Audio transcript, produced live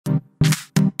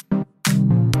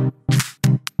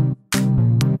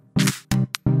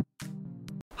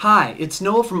Hi, it's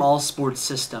Noah from All Sports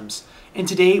Systems, and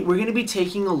today we're going to be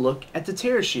taking a look at the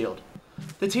TerraShield.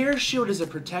 The TerraShield is a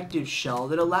protective shell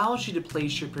that allows you to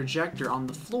place your projector on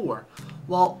the floor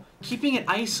while keeping it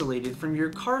isolated from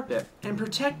your carpet and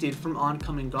protected from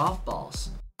oncoming golf balls.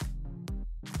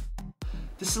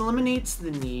 This eliminates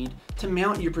the need to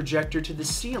mount your projector to the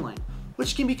ceiling,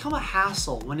 which can become a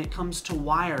hassle when it comes to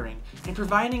wiring and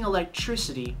providing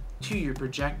electricity to your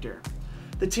projector.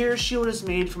 The TerraShield is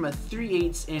made from a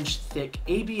 3/8 inch thick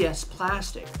ABS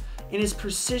plastic and is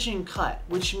precision cut,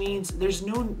 which means there's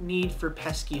no need for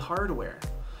pesky hardware.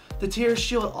 The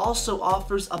TerraShield also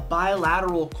offers a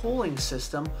bilateral cooling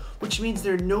system, which means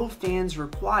there are no fans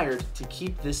required to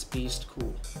keep this beast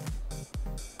cool.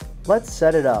 Let's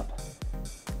set it up.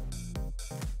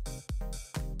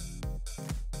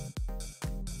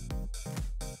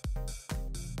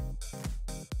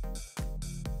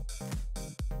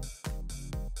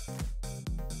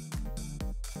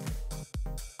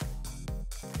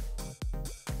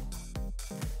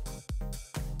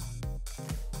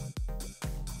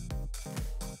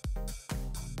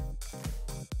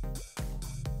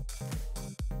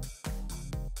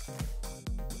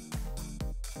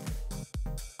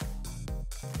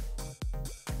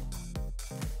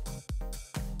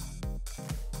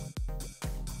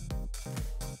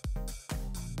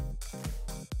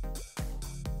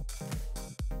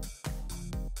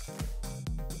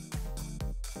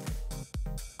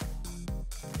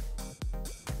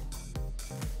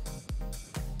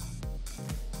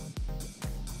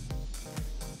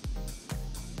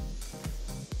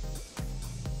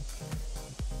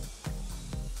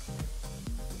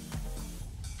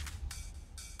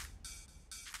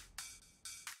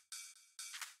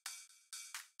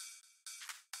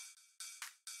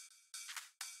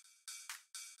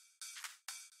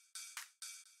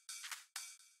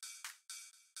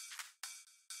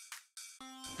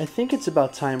 I think it's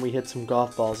about time we hit some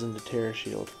golf balls into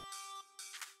TerraShield.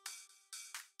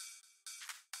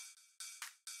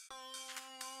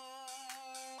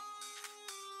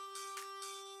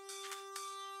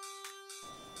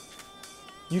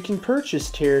 You can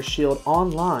purchase TerraShield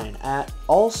online at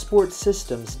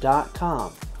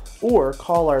allsportsystems.com or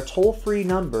call our toll-free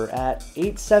number at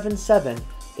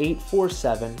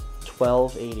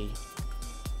 877-847-1280.